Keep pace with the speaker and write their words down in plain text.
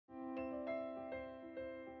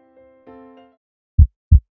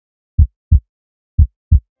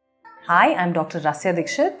Hi, I'm Dr. Rasya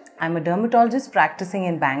Dixit. I'm a dermatologist practicing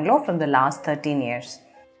in Bangalore from the last 13 years.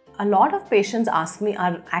 A lot of patients ask me,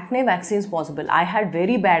 are acne vaccines possible? I had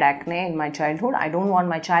very bad acne in my childhood. I don't want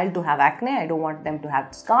my child to have acne. I don't want them to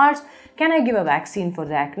have scars. Can I give a vaccine for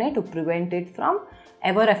the acne to prevent it from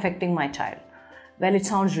ever affecting my child? Well, it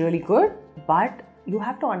sounds really good, but you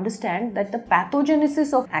have to understand that the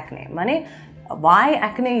pathogenesis of acne, why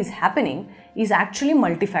acne is happening, is actually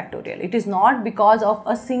multifactorial. It is not because of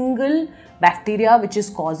a single bacteria which is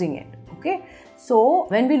causing it. Okay, so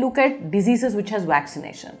when we look at diseases which has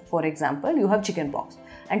vaccination, for example, you have chickenpox,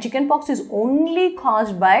 and chickenpox is only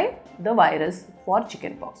caused by the virus for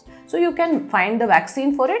chickenpox. So you can find the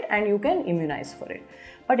vaccine for it and you can immunize for it.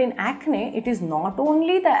 But in acne, it is not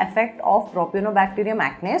only the effect of propionibacterium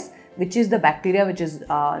acnes, which is the bacteria which is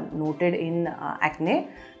noted in acne,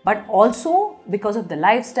 but also because of the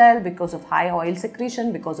lifestyle, because of high oil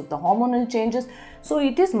secretion, because of the hormonal changes. So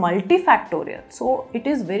it is multifactorial. So it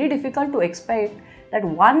is very difficult to expect that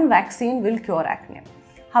one vaccine will cure acne.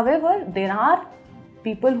 However, there are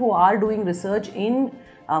people who are doing research in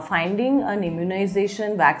finding an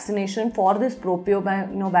immunization, vaccination for this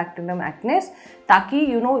propionibacterium acnes,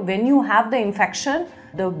 taki, when you have the infection,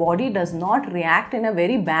 the body does not react in a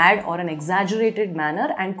very bad or an exaggerated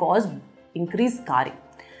manner and cause increased scarring.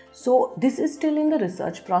 So this is still in the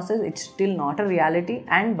research process, it's still not a reality,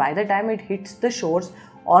 and by the time it hits the shores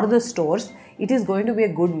or the stores, it is going to be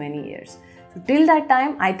a good many years. So till that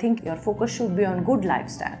time, I think your focus should be on good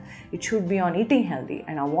lifestyle. It should be on eating healthy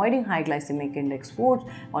and avoiding high glycemic index foods,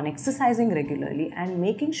 on exercising regularly and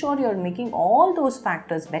making sure you're making all those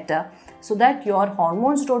factors better so that your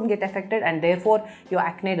hormones don't get affected and therefore your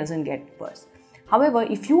acne doesn't get worse. However,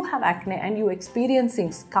 if you have acne and you're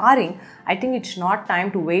experiencing scarring, I think it's not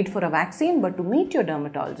time to wait for a vaccine, but to meet your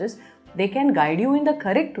dermatologist. They can guide you in the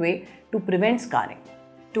correct way to prevent scarring.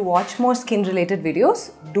 To watch more skin related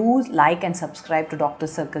videos, do like and subscribe to Dr.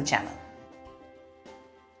 Circle channel.